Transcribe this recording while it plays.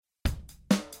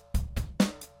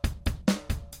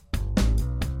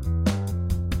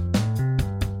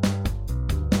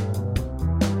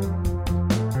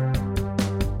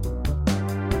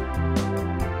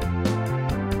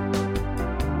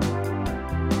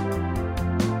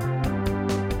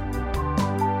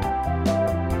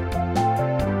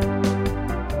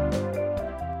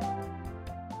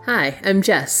Hi, I'm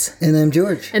Jess. And I'm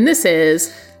George. And this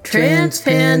is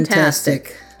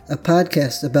Transfantastic, a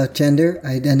podcast about gender,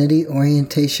 identity,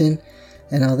 orientation,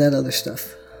 and all that other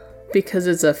stuff. Because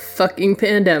it's a fucking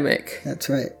pandemic. That's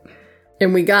right.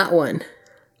 And we got one.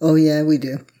 Oh, yeah, we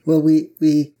do. Well,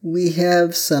 we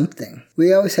have something.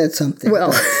 We always had something.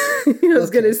 Well, I was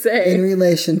going to say. In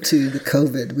relation to the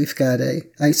COVID, we've got a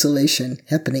isolation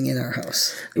happening in our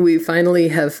house. We finally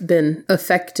have been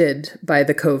affected by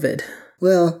the COVID.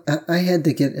 Well, I had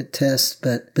to get a test,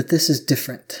 but this is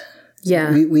different.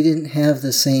 Yeah. We didn't have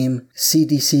the same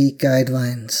CDC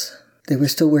guidelines. They were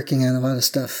still working on a lot of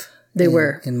stuff. They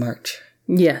were. In March.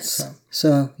 Yes.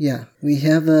 So yeah, we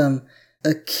have a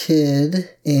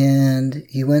kid, and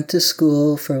he went to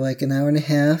school for like an hour and a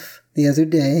half the other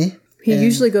day. He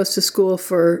usually goes to school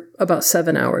for about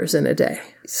 7 hours in a day.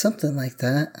 Something like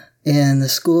that. And the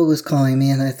school was calling me,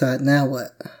 and I thought, now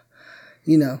what?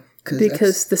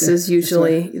 Because this is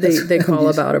usually, they call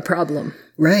about a problem.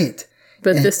 Right.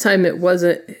 But this time it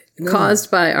wasn't caused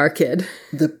by our kid.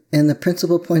 And the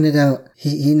principal pointed out,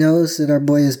 he knows that our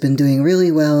boy has been doing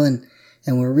really well, and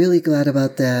we're really glad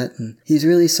about that. And he's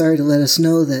really sorry to let us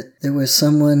know that there was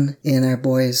someone in our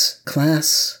boy's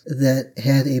class that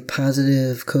had a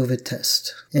positive COVID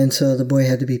test. And so the boy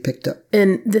had to be picked up.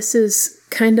 And this is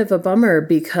kind of a bummer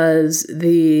because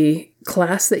the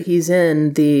class that he's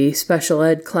in, the special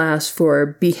ed class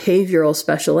for behavioral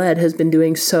special ed, has been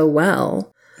doing so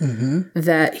well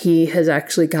that he has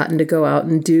actually gotten to go out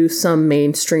and do some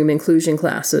mainstream inclusion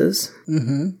classes.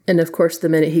 And of course, the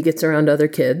minute he gets around other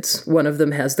kids, one of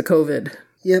them has the COVID.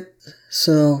 Yep.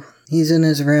 So he's in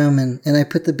his room, and I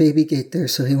put the baby gate there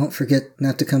so he won't forget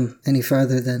not to come any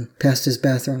farther than past his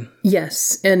bathroom.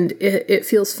 Yes, and it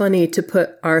feels funny to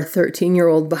put our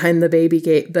 13-year-old behind the baby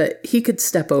gate, but he could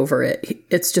step over it.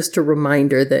 It's just a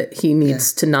reminder that he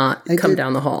needs to not come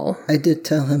down the hall. I did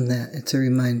tell him that. It's a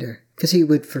reminder. Because he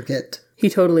would forget. He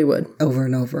totally would. Over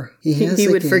and over. He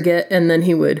would forget, and then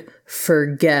he would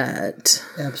forget.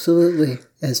 Absolutely.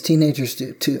 As teenagers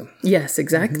do, too. Yes,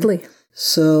 exactly.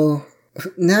 So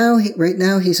right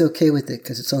now he's okay with it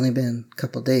because it's only been a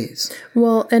couple days.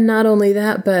 Well, and not only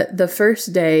that, but the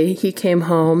first day he came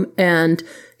home and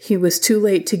he was too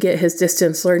late to get his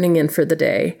distance learning in for the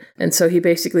day. And so he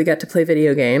basically got to play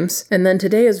video games. And then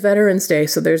today is Veterans Day,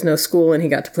 so there's no school and he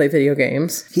got to play video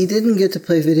games. He didn't get to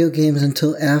play video games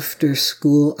until after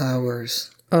school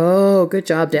hours. Oh, good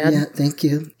job, Dad. Yeah, thank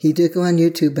you. He did go on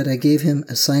YouTube, but I gave him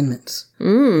assignments.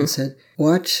 And said,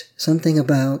 watch something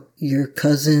about your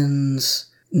cousin's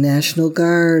National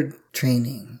Guard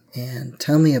training and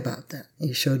tell me about that.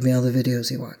 He showed me all the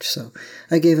videos he watched, so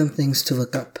I gave him things to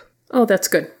look up. Oh, that's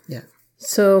good. Yeah.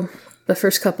 So the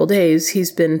first couple days,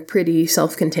 he's been pretty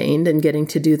self-contained and getting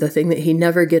to do the thing that he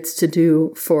never gets to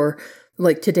do for,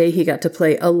 like today he got to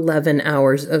play 11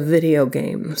 hours of video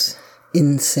games.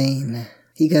 Insane.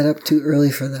 He got up too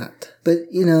early for that. But,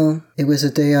 it was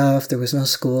a day off. There was no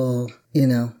school.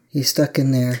 He's stuck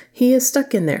in there. He is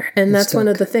stuck in there. And that's one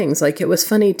of the things. Like, it was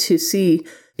funny to see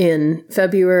in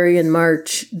February and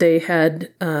March, they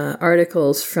had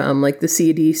articles from like the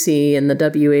CDC and the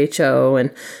WHO,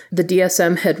 and the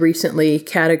DSM had recently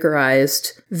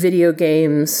categorized video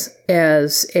games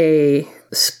as a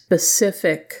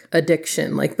specific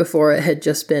addiction. Like before it had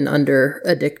just been under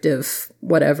addictive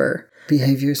whatever.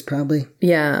 Behaviors, probably.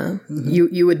 Yeah.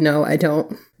 You would know. I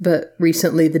don't. But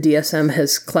recently the DSM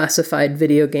has classified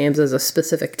video games as a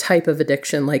specific type of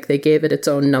addiction, like they gave it its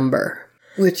own number.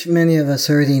 Which many of us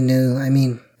already knew.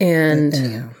 And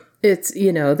anyhow. It's,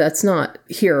 that's not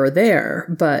here or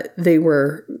there, but they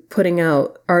were putting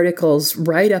out articles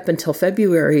right up until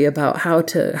February about how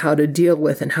to deal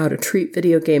with and how to treat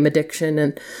video game addiction.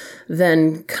 And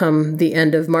then come the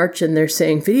end of March and they're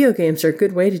saying video games are a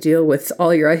good way to deal with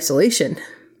all your isolation.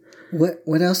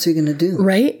 What else are you going to do?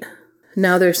 Right?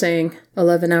 Now they're saying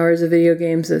 11 hours of video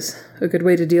games is a good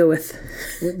way to deal with.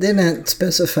 They're not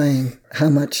specifying how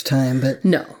much time, but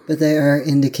no. But they are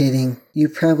indicating you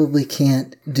probably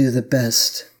can't do the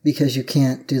best because you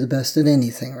can't do the best at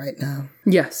anything right now.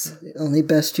 Yes. The only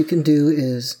best you can do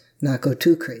is not go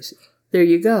too crazy. There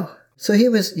you go. So he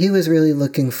was really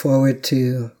looking forward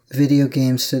to video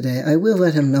games today. I will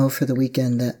let him know for the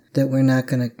weekend that we're not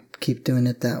going to keep doing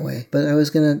it that way. But I was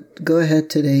going to go ahead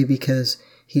today because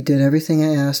he did everything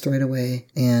I asked right away,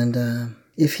 and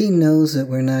if he knows that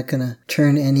we're not going to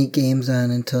turn any games on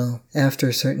until after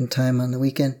a certain time on the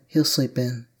weekend, he'll sleep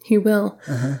in. He will.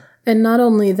 And not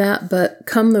only that, but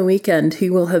come the weekend, he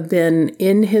will have been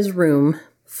in his room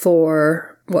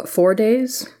for, 4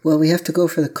 days? Well, we have to go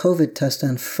for the COVID test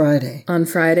on Friday. On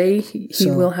Friday,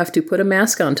 he will have to put a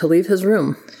mask on to leave his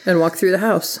room and walk through the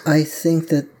house. I think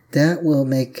that that will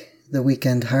make the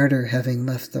weekend harder having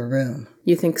left the room.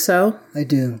 You think so? I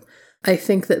do. I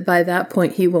think that by that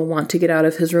point, he will want to get out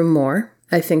of his room more.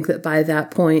 I think that by that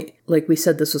point, like we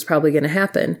said, this was probably going to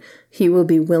happen. He will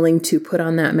be willing to put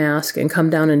on that mask and come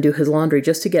down and do his laundry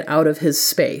just to get out of his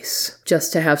space,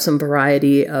 just to have some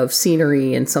variety of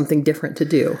scenery and something different to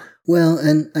do. Well,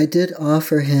 and I did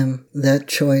offer him that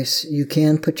choice. You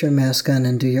can put your mask on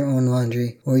and do your own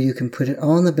laundry, or you can put it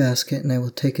all in the basket and I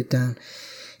will take it down.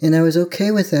 And I was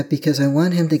okay with that because I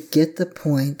want him to get the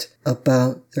point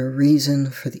about the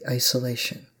reason for the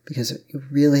isolation. Because you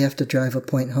really have to drive a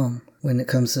point home when it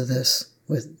comes to this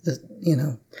with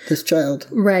this child.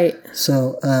 Right.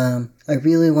 So I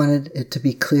really wanted it to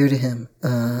be clear to him.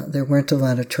 There weren't a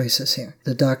lot of choices here.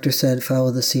 The doctor said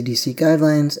follow the CDC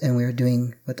guidelines, and we were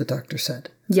doing what the doctor said.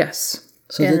 Yes.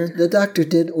 So the doctor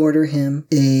did order him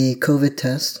a COVID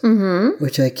test,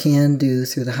 which I can do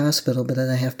through the hospital, but then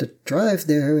I have to drive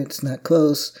there. It's not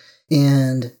close.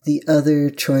 And the other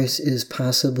choice is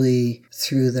possibly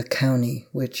through the county,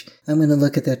 which I'm going to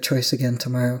look at that choice again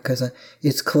tomorrow because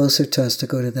it's closer to us to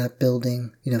go to that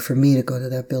building, for me to go to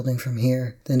that building from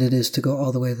here than it is to go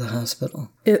all the way to the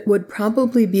hospital. It would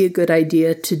probably be a good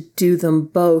idea to do them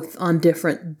both on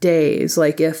different days.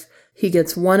 Like if he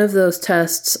gets one of those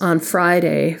tests on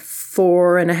Friday,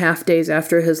 4.5 days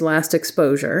after his last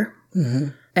exposure,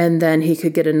 and then he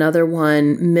could get another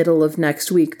one middle of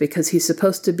next week because he's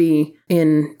supposed to be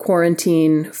in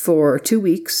quarantine for 2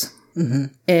 weeks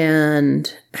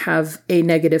and have a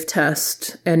negative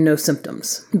test and no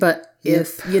symptoms. But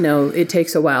if, it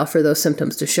takes a while for those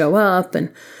symptoms to show up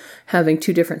and having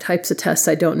 2 different types of tests,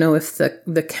 I don't know if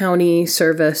the county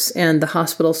service and the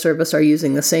hospital service are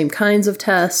using the same kinds of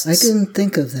tests. I didn't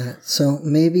think of that. So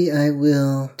maybe I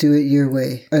will do it your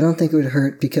way. I don't think it would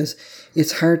hurt because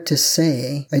it's hard to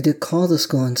say. I did call the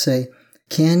school and say,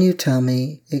 can you tell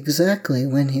me exactly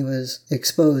when he was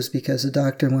exposed? Because the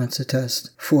doctor wants to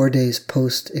test 4 days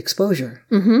post-exposure.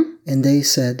 And they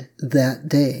said that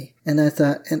day. And I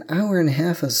thought, an hour and a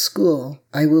half of school,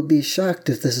 I will be shocked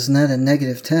if this is not a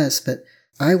negative test, but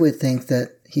I would think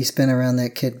that he's been around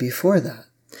that kid before that.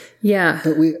 Yeah.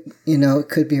 But it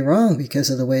could be wrong because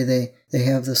of the way they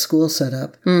have the school set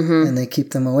up and they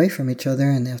keep them away from each other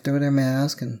and they have to wear their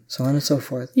mask and so on and so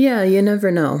forth. Yeah, you never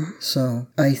know. So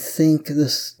I think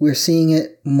we're seeing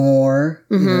it more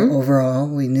overall.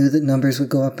 We knew that numbers would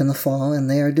go up in the fall and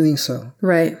they are doing so.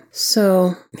 Right.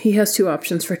 So he has 2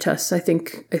 options for tests. I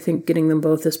think getting them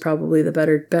both is probably the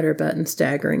better bet than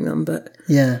staggering them. But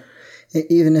yeah,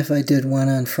 even if I did one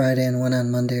on Friday and one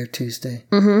on Monday or Tuesday.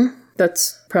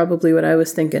 That's probably what I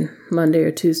was thinking, Monday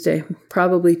or Tuesday.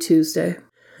 Probably Tuesday.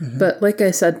 But like I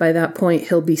said, by that point,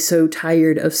 he'll be so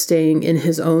tired of staying in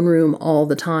his own room all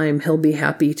the time. He'll be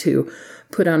happy to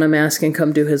put on a mask and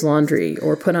come do his laundry,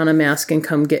 or put on a mask and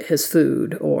come get his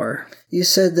food, or... You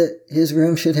said that his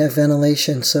room should have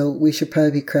ventilation, so we should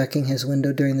probably be cracking his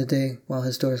window during the day while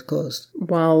his door's closed.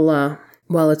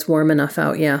 While it's warm enough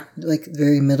out, yeah. Like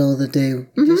very middle of the day,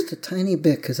 just a tiny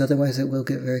bit, because otherwise it will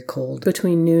get very cold.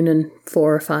 Between noon and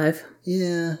 4 or 5.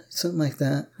 Yeah, something like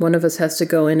that. One of us has to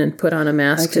go in and put on a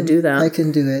mask to do that. I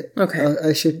can do it. Okay.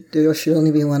 There should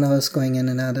only be one of us going in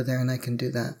and out of there, and I can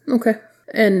do that. Okay.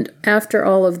 And after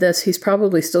all of this, he's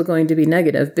probably still going to be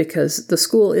negative because the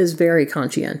school is very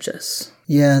conscientious.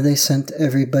 Yeah, they sent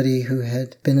everybody who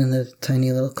had been in the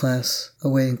tiny little class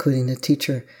away, including the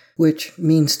teacher. Which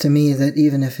means to me that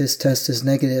even if his test is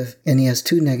negative, and he has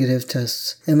 2 negative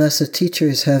tests, unless a teacher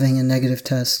is having a negative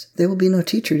test, there will be no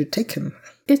teacher to take him.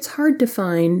 It's hard to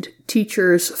find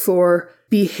teachers for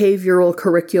behavioral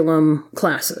curriculum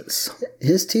classes.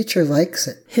 His teacher likes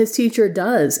it. His teacher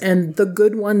does, and the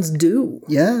good ones do.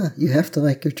 Yeah, you have to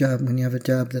like your job when you have a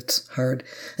job that's hard.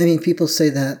 I mean, people say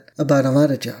that about a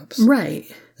lot of jobs.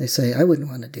 Right. They say, I wouldn't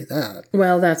want to do that.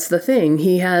 Well, that's the thing.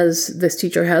 This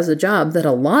teacher has a job that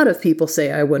a lot of people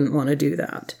say, I wouldn't want to do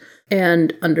that.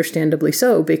 And understandably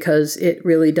so, because it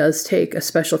really does take a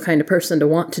special kind of person to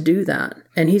want to do that.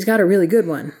 And he's got a really good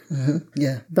one.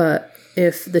 Yeah. But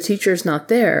if the teacher's not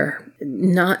there,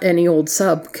 not any old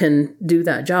sub can do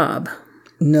that job.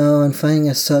 No, and finding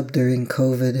a sub during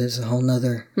COVID is a whole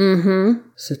nother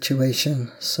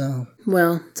situation. So,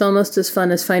 well, it's almost as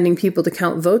fun as finding people to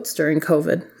count votes during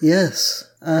COVID. Yes.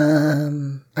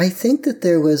 I think that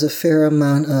there was a fair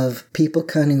amount of people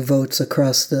counting votes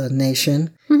across the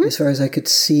nation, as far as I could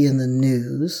see in the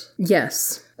news.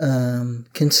 Yes.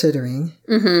 Considering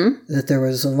that there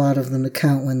was a lot of them to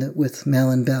count with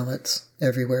mail-in ballots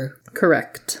everywhere.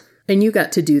 Correct. And you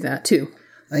got to do that too.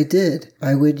 I did.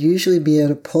 I would usually be at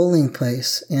a polling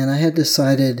place, and I had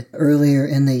decided earlier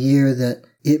in the year that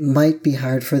it might be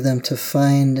hard for them to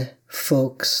find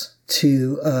folks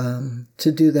to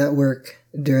do that work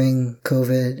during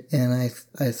COVID. And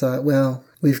I thought, well,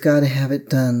 we've got to have it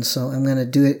done, so I'm going to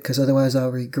do it because otherwise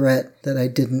I'll regret that I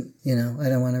didn't, I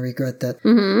don't want to regret that.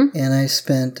 Mm-hmm. And I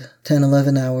spent 10,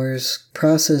 11 hours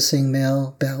processing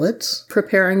mail ballots.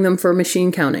 Preparing them for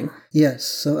machine counting. Yes,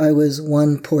 so I was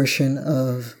one portion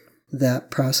of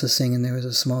that processing, and there was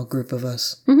a small group of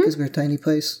us because we're a tiny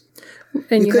place.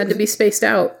 And you had to be spaced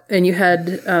out, and you had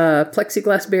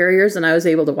plexiglass barriers, and I was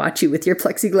able to watch you with your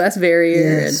plexiglass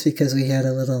barrier. Yes, because we had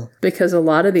a little... Because a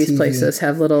lot of these TV. Places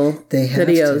have little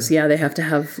videos. To. Yeah, they have to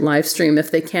have live stream. If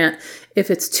they can't,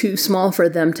 if it's too small for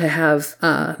them to have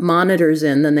monitors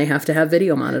in, then they have to have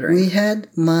video monitoring. We had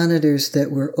monitors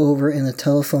that were over in the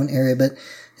telephone area, but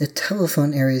the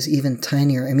telephone area is even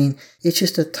tinier. I mean, it's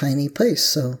just a tiny place,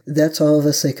 so that's all of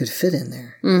us they could fit in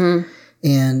there. Mm-hmm.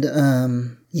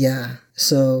 And, yeah,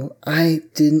 so I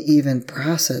didn't even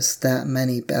process that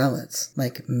many ballots,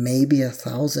 like maybe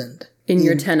 1,000. In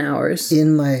your 10 hours.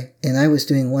 And I was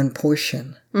doing one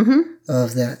portion mm-hmm.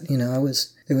 of that.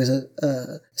 There was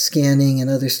a scanning and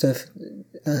other stuff,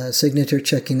 signature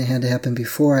checking that had to happen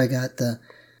before I got the,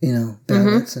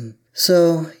 ballots. Mm-hmm. And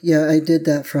so, yeah, I did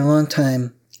that for a long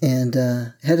time and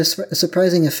had a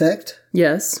surprising effect.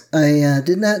 Yes. I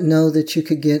did not know that you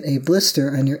could get a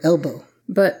blister on your elbow.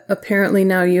 But apparently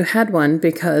now you had one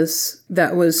because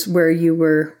that was where you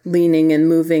were leaning and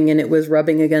moving and it was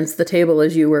rubbing against the table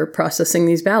as you were processing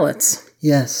these ballots.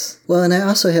 Yes. Well, and I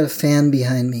also had a fan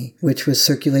behind me, which was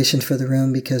circulation for the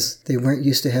room because they weren't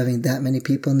used to having that many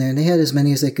people in there. And they had as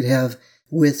many as they could have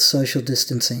with social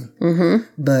distancing. Mm-hmm.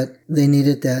 But they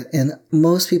needed that. And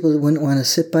most people wouldn't want to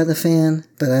sit by the fan,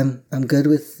 but I'm good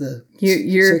with the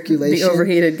You're circulation. The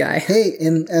overheated guy. Hey,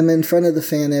 and I'm in front of the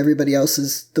fan. Everybody else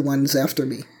is the ones after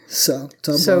me. So it's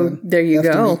all So there you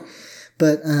go. Me.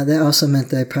 But that also meant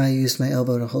that I probably used my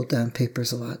elbow to hold down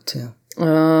papers a lot too.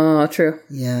 Oh, true.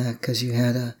 Yeah, because you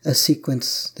had a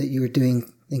sequence that you were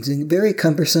doing things in. Very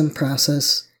cumbersome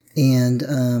process and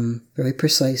very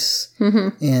precise.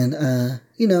 Mm-hmm. And,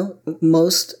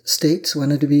 most states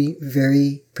wanted to be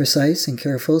very precise and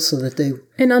careful so that they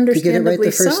could get it right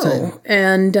the first time.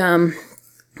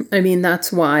 And,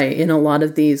 that's why in a lot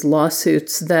of these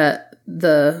lawsuits that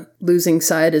the losing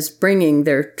side is bringing,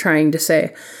 they're trying to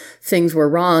say things were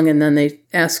wrong, and then they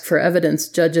ask for evidence.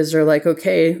 Judges are like,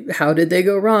 okay, how did they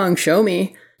go wrong? Show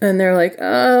me. And they're like,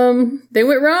 they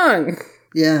went wrong.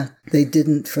 Yeah, they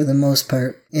didn't for the most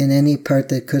part. And any part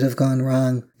that could have gone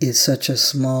wrong is such a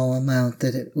small amount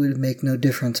that it would make no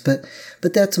difference. But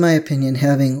that's my opinion,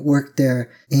 having worked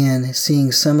there and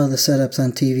seeing some of the setups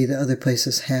on TV that other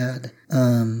places had.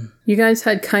 You guys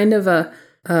had kind of a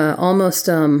almost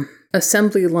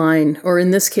assembly line, or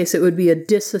in this case, it would be a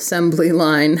disassembly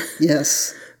line.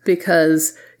 Yes.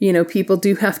 Because, people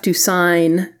do have to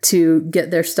sign to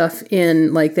get their stuff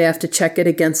in. Like, they have to check it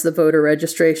against the voter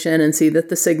registration and see that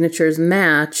the signatures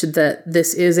match, that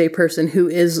this is a person who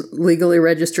is legally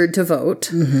registered to vote.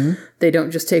 Mm-hmm. They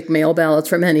don't just take mail ballots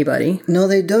from anybody. No,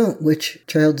 they don't, which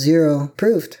Child Zero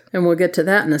proved. And we'll get to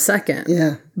that in a second.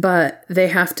 Yeah. But they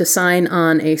have to sign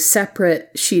on a separate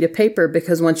sheet of paper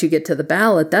because once you get to the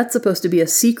ballot, that's supposed to be a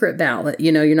secret ballot.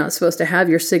 You're not supposed to have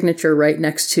your signature right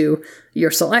next to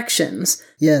your selections.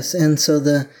 Yes, and so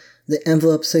the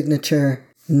envelope signature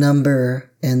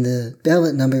number and the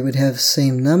ballot number would have the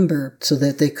same number so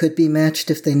that they could be matched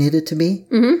if they needed to be.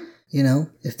 Mm-hmm.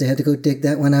 If they had to go dig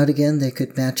that one out again, they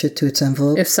could match it to its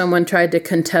envelope. If someone tried to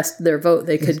contest their vote,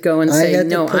 they could go and say,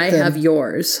 no, I have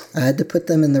yours. I had to put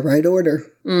them in the right order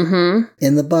mm-hmm.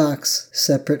 in the box,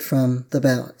 separate from the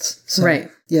ballots. So, right.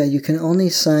 Yeah, you can only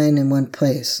sign in one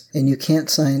place, and you can't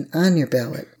sign on your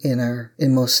ballot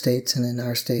in most states and in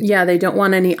our state. Yeah, they don't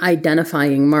want any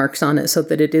identifying marks on it so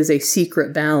that it is a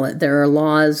secret ballot. There are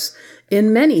laws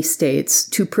in many states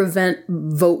to prevent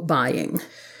vote buying.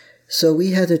 So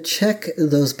we had to check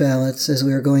those ballots as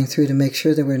we were going through to make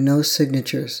sure there were no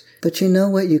signatures. But you know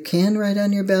what you can write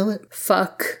on your ballot?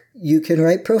 Fuck. You can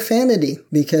write profanity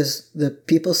because the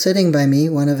people sitting by me,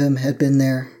 one of them had been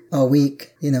there all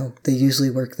week. They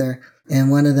usually work there. And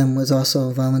one of them was also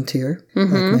a volunteer,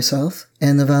 mm-hmm. like myself.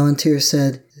 And the volunteer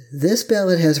said, this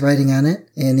ballot has writing on it.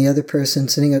 And the other person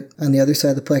sitting on the other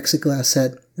side of the plexiglass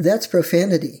said, that's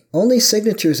profanity. Only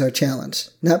signatures are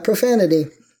challenged, not profanity.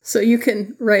 So you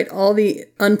can write all the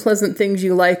unpleasant things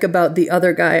you like about the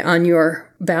other guy on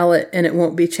your ballot and it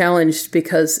won't be challenged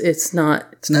because it's not...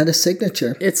 It's not a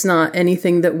signature. It's not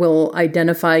anything that will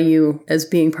identify you as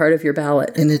being part of your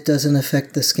ballot. And it doesn't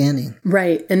affect the scanning.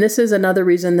 Right. And this is another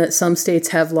reason that some states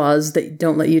have laws that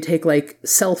don't let you take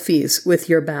selfies with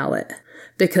your ballot.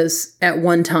 because at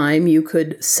one time you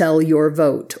could sell your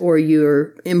vote, or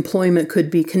your employment could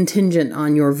be contingent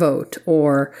on your vote,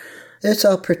 or... It's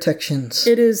all protections.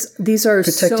 It is. These are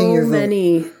so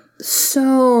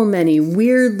many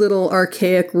weird little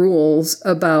archaic rules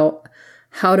about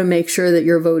how to make sure that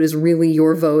your vote is really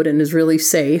your vote and is really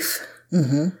safe.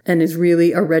 Mm-hmm. And is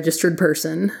really a registered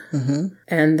person. Mm-hmm.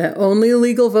 And that only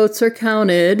legal votes are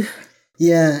counted.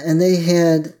 Yeah, and they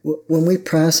had, when we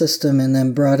processed them and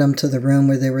then brought them to the room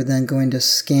where they were then going to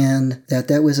scan,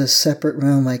 that was a separate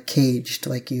room, like caged,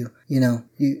 like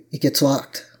it gets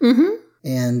locked. Mm-hmm.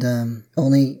 And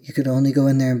you could only go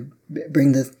in there and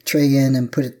bring the tray in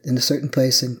and put it in a certain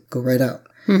place and go right out.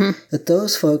 Mm-hmm. But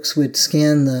those folks would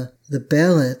scan the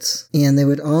ballots, and they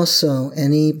would also,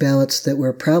 any ballots that were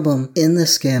a problem in the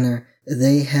scanner,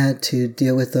 they had to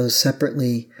deal with those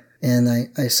separately. And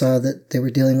I saw that they were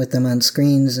dealing with them on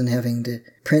screens and having to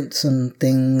print some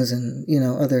things and,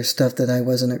 other stuff that I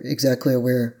wasn't exactly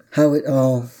aware how it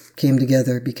all came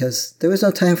together, because there was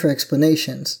no time for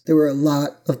explanations. There were a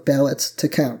lot of ballots to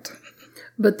count.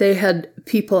 But they had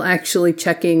people actually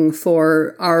checking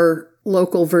for our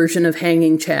local version of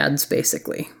hanging chads,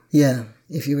 basically. Yeah.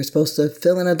 If you were supposed to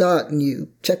fill in a dot and you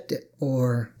checked it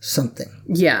or something.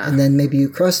 Yeah. And then maybe you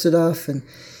crossed it off.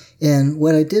 And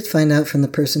what I did find out from the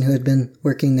person who had been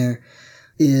working there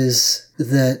is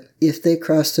that if they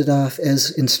crossed it off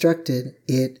as instructed,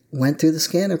 it went through the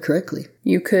scanner correctly.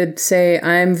 You could say,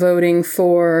 I'm voting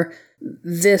for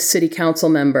this city council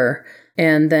member,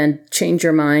 and then change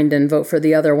your mind and vote for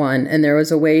the other one. And there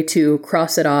was a way to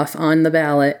cross it off on the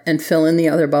ballot and fill in the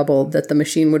other bubble that the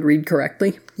machine would read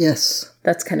correctly. Yes.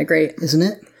 That's kind of great. Isn't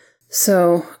it?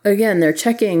 So, again, they're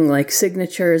checking like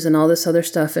signatures and all this other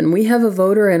stuff. And we have a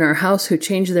voter in our house who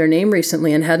changed their name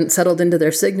recently and hadn't settled into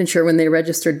their signature when they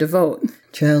registered to vote.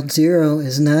 Child 0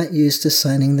 is not used to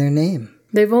signing their name.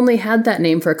 They've only had that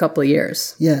name for a couple of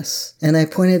years. Yes. And I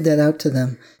pointed that out to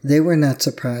them. They were not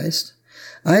surprised.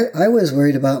 I was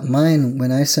worried about mine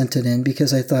when I sent it in,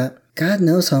 because I thought, God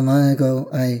knows how long ago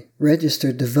I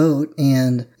registered to vote,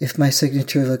 and if my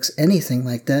signature looks anything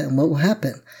like that, and what will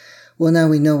happen? Well, now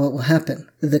we know what will happen.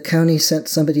 The county sent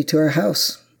somebody to our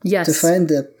house. Yes. To find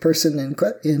the person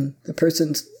in the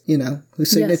person's,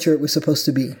 whose signature it was supposed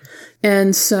to be.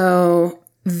 And so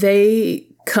they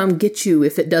come get you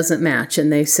if it doesn't match,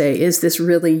 and they say, is this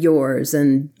really yours?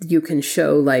 And you can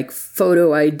show like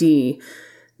photo ID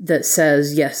that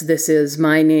says, yes, this is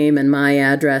my name and my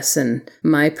address and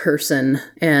my person.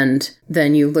 And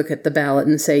then you look at the ballot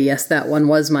and say, yes, that one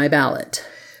was my ballot.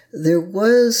 There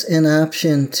was an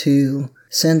option to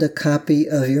send a copy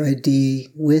of your ID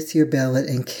with your ballot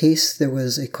in case there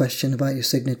was a question about your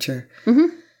signature. Mm-hmm.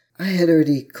 I had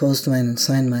already closed mine and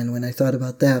signed mine when I thought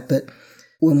about that, but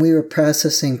when we were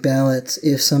processing ballots,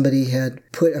 if somebody had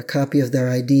put a copy of their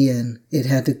ID in, it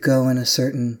had to go in a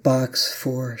certain box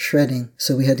for shredding.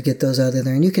 So we had to get those out of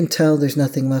there. And you can tell there's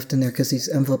nothing left in there because these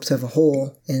envelopes have a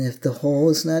hole. And if the hole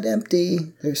is not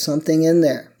empty, there's something in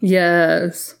there.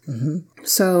 Yes. Mm-hmm.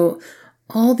 So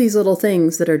all these little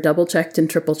things that are double-checked and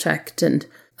triple-checked, and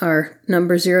our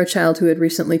number 0 child who had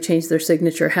recently changed their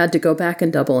signature had to go back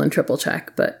and double and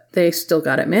triple-check, but they still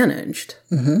got it managed.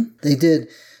 Mm-hmm. They did.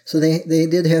 So they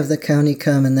did have the county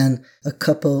come, and then a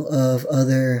couple of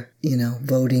other,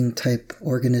 voting type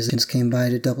organizations came by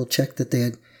to double check that they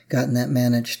had gotten that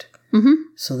managed. Mm-hmm.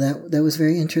 So that was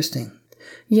very interesting.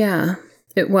 Yeah,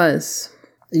 it was.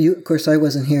 Of course, I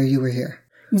wasn't here. You were here.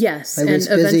 Yes. I was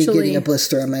busy getting a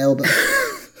blister on my elbow.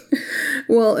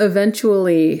 Well,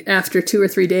 eventually, after 2 or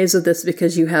 3 days of this,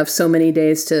 because you have so many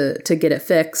days to get it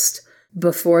fixed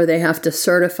before they have to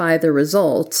certify the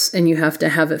results, and you have to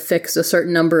have it fixed a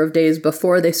certain number of days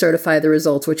before they certify the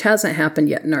results, which hasn't happened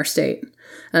yet in our state.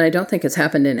 And I don't think it's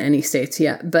happened in any states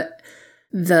yet. But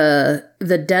the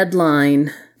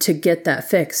deadline to get that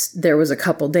fixed, there was a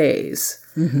couple days.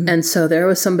 Mm-hmm. And so there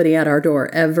was somebody at our door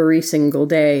every single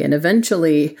day. And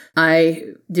eventually,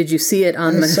 did you see it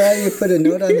on I saw you put a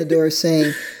note on the door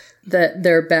saying that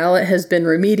their ballot has been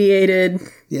remediated.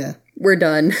 Yeah. We're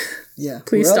done. Yeah.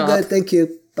 Please We're stop. all good. Thank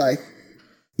you. Bye.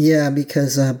 Yeah,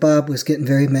 because Bob was getting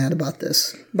very mad about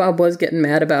this. Bob was getting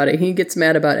mad about it. He gets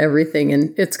mad about everything,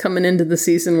 and it's coming into the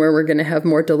season where we're going to have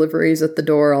more deliveries at the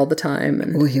door all the time.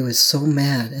 And oh, he was so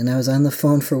mad, and I was on the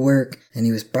phone for work, and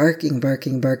he was barking.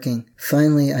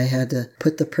 Finally, I had to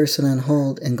put the person on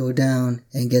hold and go down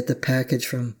and get the package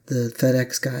from the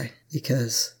FedEx guy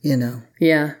because,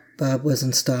 Yeah. Bob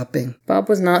wasn't stopping. Bob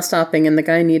was not stopping, and the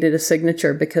guy needed a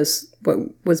signature because what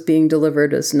was being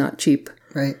delivered is not cheap.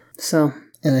 Right. So.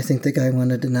 And I think the guy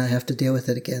wanted to not have to deal with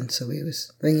it again, so he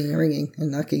was ringing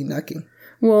and knocking.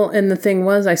 Well, and the thing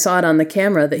was, I saw it on the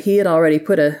camera that he had already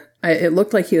put it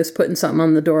looked like he was putting something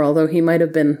on the door, although he might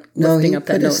have been lifting up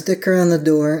that note. No, he put a sticker on the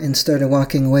door and started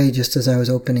walking away just as I was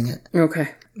opening it. Okay.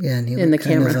 Yeah, and he in the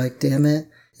kind camera. of like, damn it.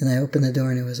 And I opened the door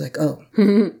and he was like, oh.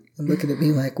 And looking at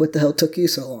me like, what the hell took you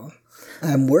so long?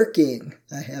 I'm working.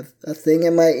 I have a thing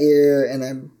in my ear and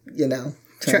I'm,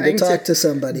 trying to talk to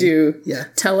somebody. Do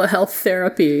telehealth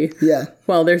therapy. Yeah.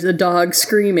 While there's a dog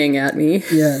screaming at me.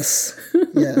 Yes.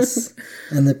 Yes.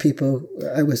 And the people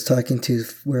I was talking to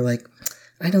were like,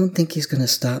 I don't think he's going to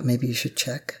stop. Maybe you should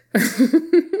check. Okay.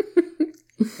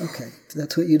 If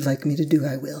that's what you'd like me to do,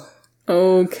 I will.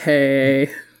 Okay.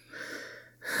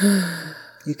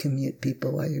 You can mute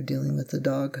people while you're dealing with the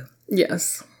dog.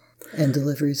 Yes. And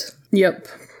deliveries. Yep.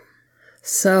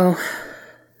 So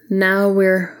now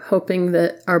we're hoping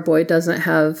that our boy doesn't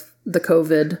have the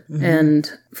COVID,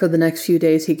 and for the next few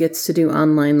days he gets to do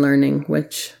online learning,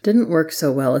 which didn't work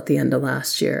so well at the end of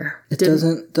last year. It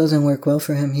doesn't work well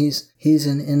for him. He's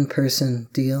an in-person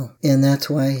deal, and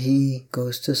that's why he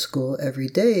goes to school every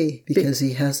day, because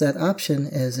he has that option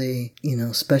as a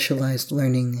specialized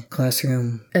learning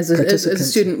classroom as a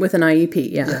student with an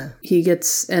IEP. Yeah. He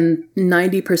gets, and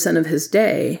 90% of his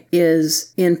day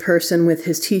is in person with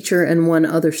his teacher and one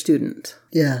other student.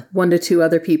 Yeah. 1 to 2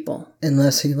 other people.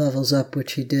 Unless he levels up,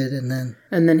 which he did, and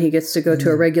then he gets to go to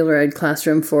a regular ed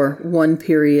classroom for 1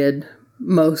 period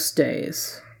most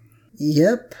days.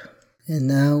 Yep. And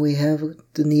now we have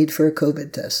the need for a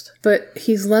COVID test. But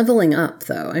he's leveling up,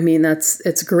 though. I mean,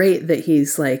 it's great that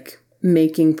he's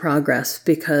making progress,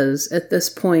 because at this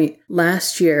point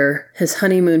last year his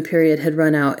honeymoon period had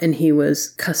run out and he was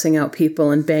cussing out people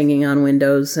and banging on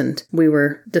windows, and we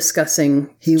were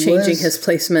discussing changing his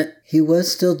placement. He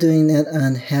was still doing that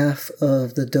on half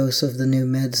of the dose of the new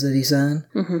meds that he's on.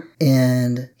 Mm-hmm.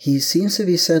 And he seems to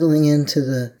be settling into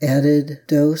the added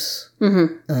dose.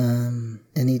 Mm-hmm.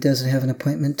 And he doesn't have an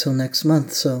appointment till next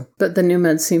month. But the new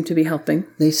meds seem to be helping.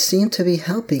 They seem to be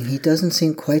helping. He doesn't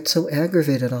seem quite so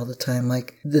aggravated all the time. I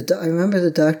remember the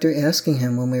doctor asking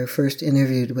him when we were first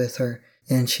interviewed with her,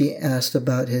 and she asked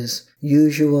about his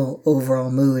usual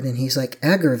overall mood, and he's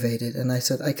aggravated. And I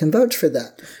said, I can vouch for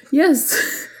that.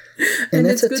 Yes. And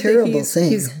that's a terrible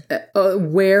thing. He's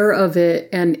aware of it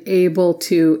and able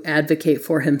to advocate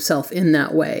for himself in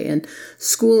that way. And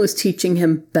school is teaching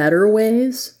him better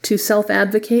ways to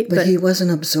self-advocate. But he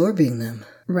wasn't absorbing them.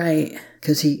 Right.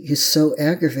 Because he's so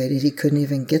aggravated he couldn't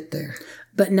even get there.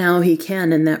 But now he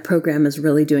can, and that program is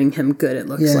really doing him good, it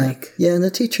looks like. Yeah, and the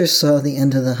teacher saw the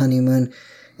end of the honeymoon,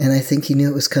 and I think he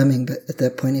knew it was coming. But at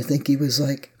that point, I think he was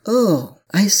like, oh,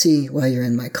 I see why you're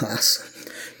in my class.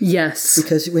 Yes.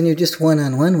 Because when you're just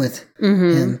one-on-one with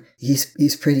him,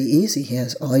 he's pretty easy. He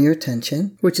has all your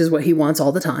attention. Which is what he wants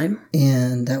all the time.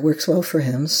 And that works well for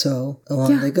him, so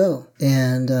along they go.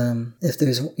 And if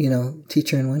there's,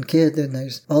 teacher and one kid, then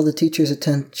there's all the teacher's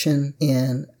attention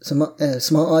and a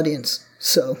small audience.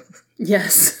 So.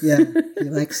 Yes. Yeah, he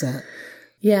likes that.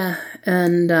 Yeah,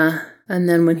 and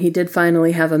then when he did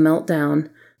finally have a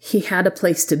meltdown, he had a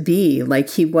place to be.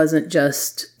 He wasn't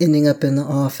just ending up in the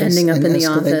office.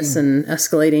 And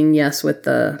escalating, yes, with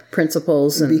the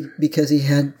principals. And because he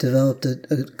had developed a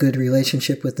good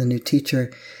relationship with the new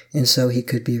teacher, and so he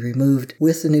could be removed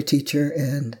with the new teacher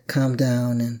and calm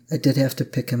down. And I did have to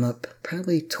pick him up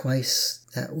probably twice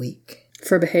that week.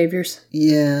 For behaviors?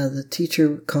 Yeah, the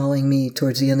teacher calling me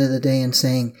towards the end of the day and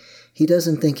saying, he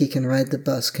doesn't think he can ride the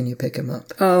bus. Can you pick him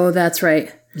up? Oh, that's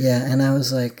right. Yeah, and I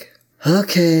was like,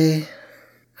 okay,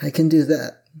 I can do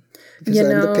that. Because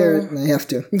I'm the parent and I have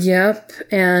to. Yep.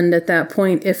 And at that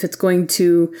point, if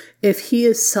he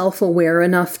is self-aware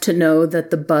enough to know that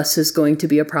the bus is going to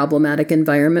be a problematic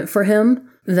environment for him,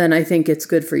 then I think it's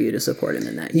good for you to support him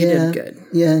in that. You did good.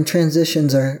 Yeah, and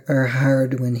transitions are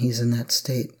hard when he's in that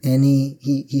state. And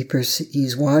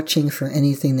he's watching for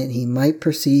anything that he might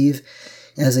perceive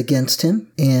as against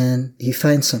him, and he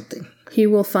finds something. He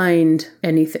will find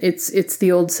anything. It's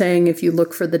the old saying, if you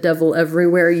look for the devil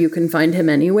everywhere, you can find him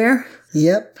anywhere.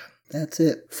 Yep, that's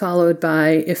it. Followed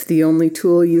by, if the only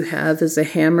tool you have is a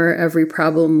hammer, every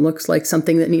problem looks like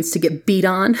something that needs to get beat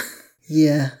on.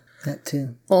 Yeah, that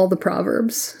too. All the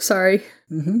proverbs. Sorry.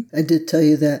 Mm-hmm. I did tell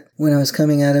you that when I was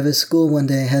coming out of his school one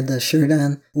day, I had the shirt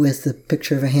on with the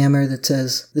picture of a hammer that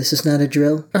says, "This is not a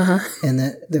drill." Uh-huh. And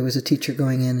that there was a teacher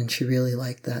going in, and she really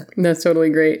liked that. That's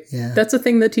totally great. Yeah. That's a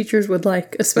thing that teachers would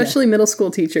like, especially middle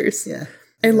school teachers. Yeah.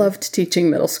 I loved teaching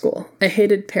middle school. I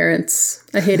hated parents.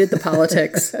 I hated the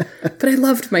politics. But I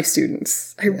loved my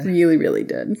students. I really, really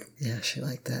did. Yeah, she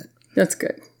liked that. That's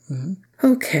good. Mm-hmm.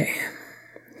 Okay.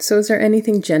 So is there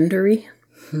anything gendery?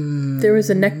 There was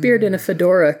a neckbeard and a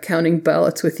fedora counting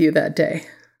ballots with you that day.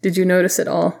 Did you notice it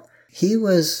all? He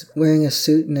was wearing a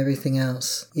suit and everything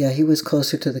else. Yeah, he was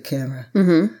closer to the camera.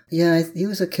 Mm-hmm. Yeah, he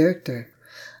was a character.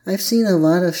 I've seen a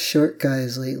lot of short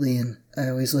guys lately, and I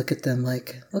always look at them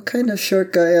like, what kind of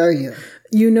short guy are you?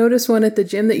 You noticed one at the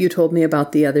gym that you told me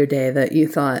about the other day that you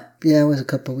thought... Yeah, it was a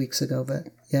couple weeks ago, but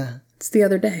yeah. It's the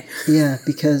other day. Yeah,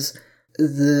 because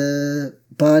the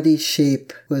body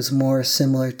shape was more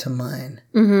similar to mine.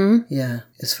 Mm-hmm. Yeah,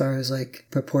 as far as like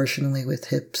proportionally with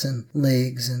hips and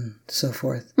legs and so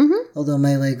forth. Mm-hmm. Although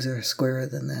my legs are squarer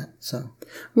than that, so.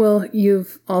 Well,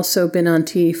 you've also been on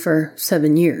T for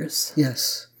 7 years.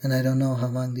 Yes, and I don't know how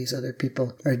long these other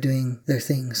people are doing their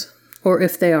things. Or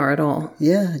if they are at all.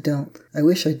 Yeah, I don't. I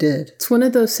wish I did. It's one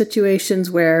of those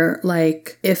situations where,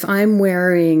 like, if I'm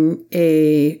wearing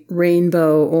a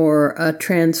rainbow or a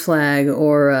trans flag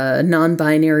or a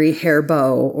non-binary hair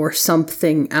bow or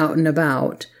something out and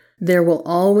about, there will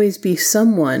always be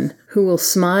someone who will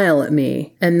smile at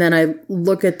me, and then I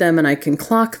look at them and I can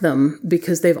clock them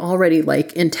because they've already,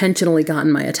 like, intentionally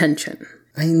gotten my attention.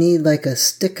 I need, like, a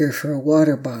sticker for a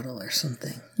water bottle or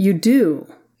something. You do?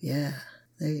 Yeah.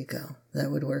 There you go. That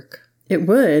would work. It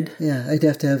would. Yeah, I'd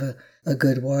have to have a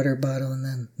good water bottle and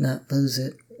then not lose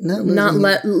it. Not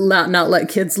let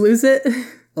kids lose it.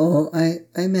 Oh,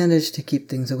 I managed to keep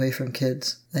things away from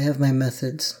kids. I have my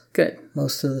methods. Good.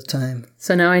 Most of the time.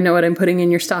 So now I know what I'm putting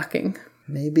in your stocking.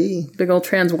 Maybe. Big old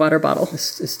trans water bottle. A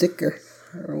sticker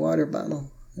or a water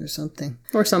bottle or something.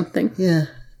 Or something. Yeah.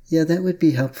 Yeah, that would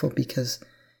be helpful because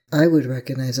I would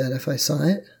recognize that if I saw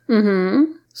it.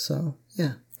 Mm-hmm. So,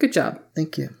 yeah. Good job.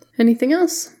 Thank you. Anything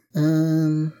else?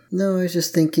 No, I was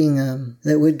just thinking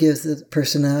that would give the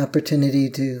person an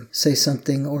opportunity to say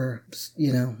something or,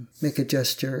 you know, make a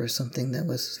gesture or something that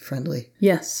was friendly.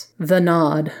 Yes. The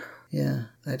nod. Yeah.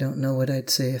 I don't know what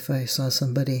I'd say if I saw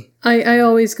somebody. I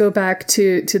always go back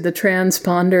to the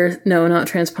transponder. No, not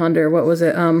transponder. What was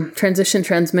it? Transition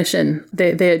transmission.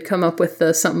 They had come up with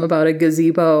something about a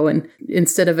gazebo, and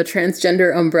instead of a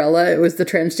transgender umbrella, it was the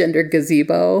transgender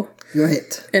gazebo.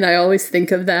 Right. And I always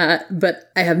think of that,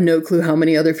 but I have no clue how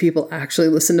many other people actually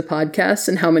listen to podcasts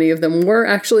and how many of them were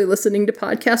actually listening to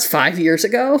podcasts 5 years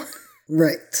ago.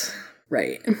 Right.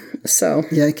 Right. So.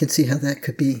 Yeah, I can see how that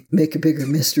could make a bigger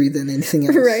mystery than anything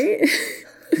else. Right.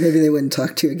 Maybe they wouldn't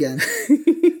talk to you again.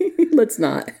 Let's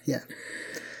not. Yeah.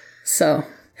 So,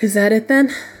 is that it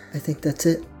then? I think that's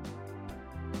it.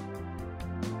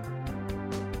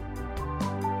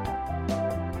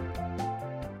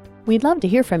 We'd love to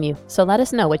hear from you, so let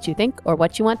us know what you think or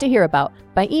what you want to hear about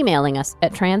by emailing us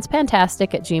at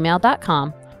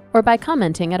transpantastic@gmail.com or by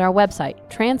commenting at our website,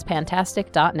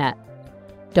 transpantastic.net.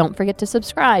 Don't forget to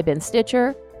subscribe in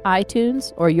Stitcher,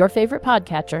 iTunes, or your favorite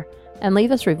podcatcher, and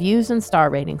leave us reviews and star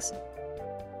ratings.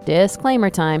 Disclaimer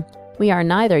time. We are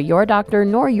neither your doctor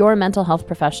nor your mental health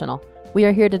professional. We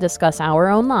are here to discuss our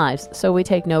own lives, so we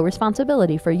take no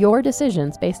responsibility for your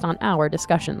decisions based on our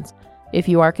discussions. If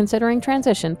you are considering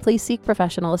transition, please seek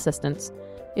professional assistance.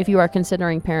 If you are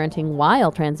considering parenting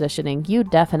while transitioning, you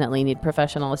definitely need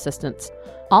professional assistance.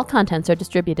 All contents are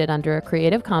distributed under a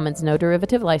Creative Commons no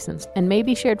derivative license and may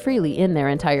be shared freely in their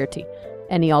entirety.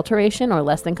 Any alteration or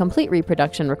less than complete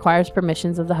reproduction requires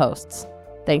permissions of the hosts.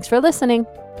 Thanks for listening.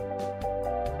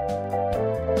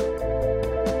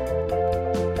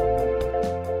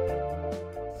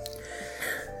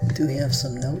 Do we have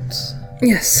some notes?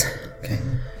 Yes. Okay.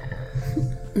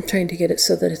 I'm trying to get it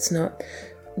so that it's not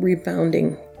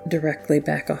rebounding directly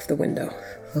back off the window.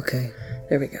 Okay.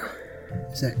 There we go.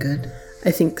 Is that good?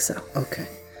 I think so. Okay.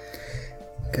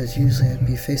 Because usually I'd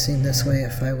be facing this way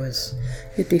if I was...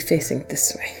 You'd be facing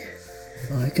this way.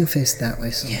 Well, I can face that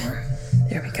way somewhere. Yeah.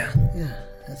 There we go. Yeah,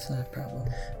 that's not a problem.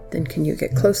 Then can you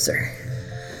get closer?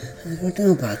 I don't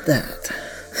know about that.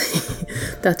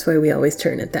 That's why we always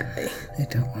turn it that way. I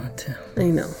don't want to. I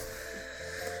know.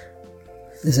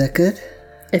 Is that good?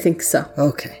 I think so.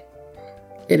 Okay.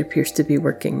 It appears to be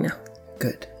working now.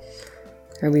 Good.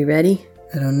 Are we ready?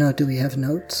 I don't know. Do we have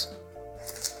notes?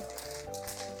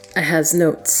 I has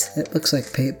notes. It looks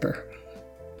like paper.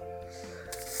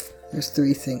 There's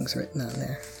 3 things written on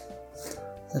there.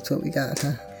 That's what we got,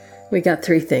 huh? We got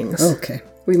 3 things. Okay.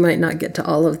 We might not get to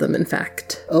all of them, in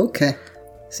fact. Okay.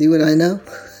 See what I know?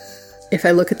 If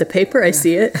I look at the paper, I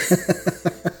see it.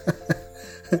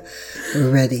 We're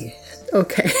ready.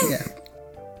 Okay. Yeah.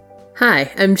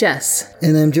 Hi, I'm Jess.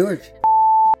 And I'm George.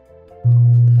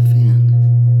 The fan.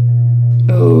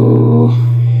 Oh.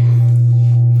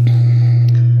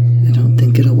 I don't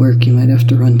think it'll work. You might have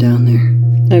to run down there.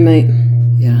 I might.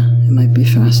 Yeah, it might be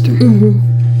faster. Mm-hmm.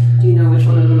 Do you know which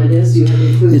one of them it is? Do you have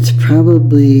any clue? It's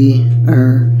probably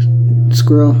our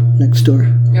squirrel next door.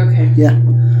 Okay. Yeah.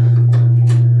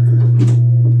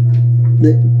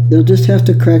 They'll just have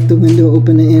to crack the window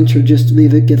open an inch or just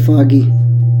leave it get foggy.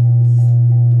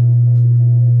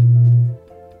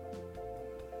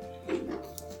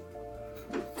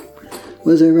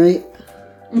 Was I right?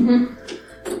 Mm-hmm.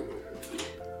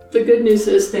 The good news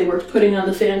is they were putting on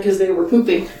the fan because they were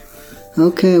pooping.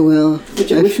 Okay, well...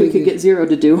 Which I wish we could get Zero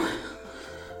to do.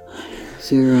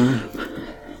 Zero.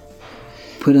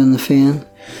 Put on the fan?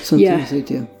 Sometimes they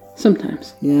do.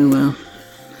 Sometimes. Yeah, well...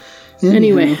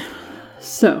 Anyway,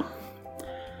 so...